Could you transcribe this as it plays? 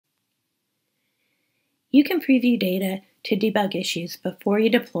You can preview data to debug issues before you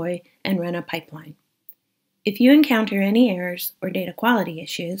deploy and run a pipeline. If you encounter any errors or data quality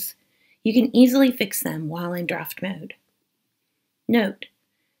issues, you can easily fix them while in draft mode. Note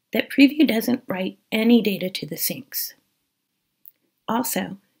that Preview doesn't write any data to the sinks.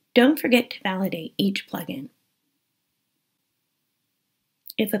 Also, don't forget to validate each plugin.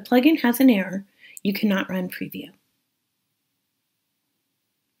 If a plugin has an error, you cannot run Preview.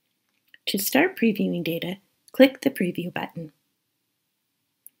 To start previewing data, click the Preview button.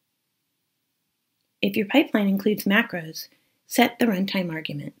 If your pipeline includes macros, set the runtime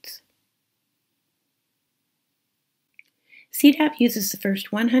arguments. CDAP uses the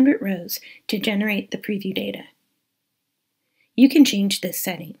first 100 rows to generate the preview data. You can change this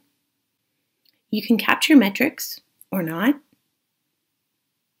setting. You can capture metrics or not.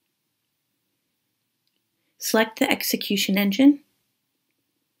 Select the execution engine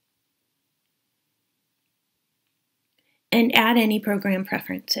and add any program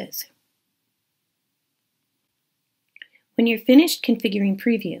preferences. When you're finished configuring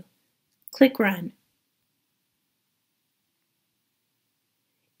Preview, click Run.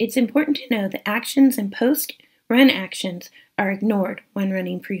 It's important to know that actions and post-run actions are ignored when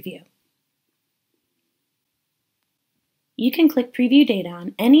running Preview. You can click Preview Data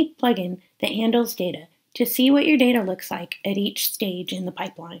on any plugin that handles data to see what your data looks like at each stage in the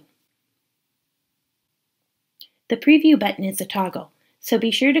pipeline. The Preview button is a toggle, so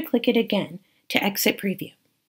be sure to click it again to exit Preview.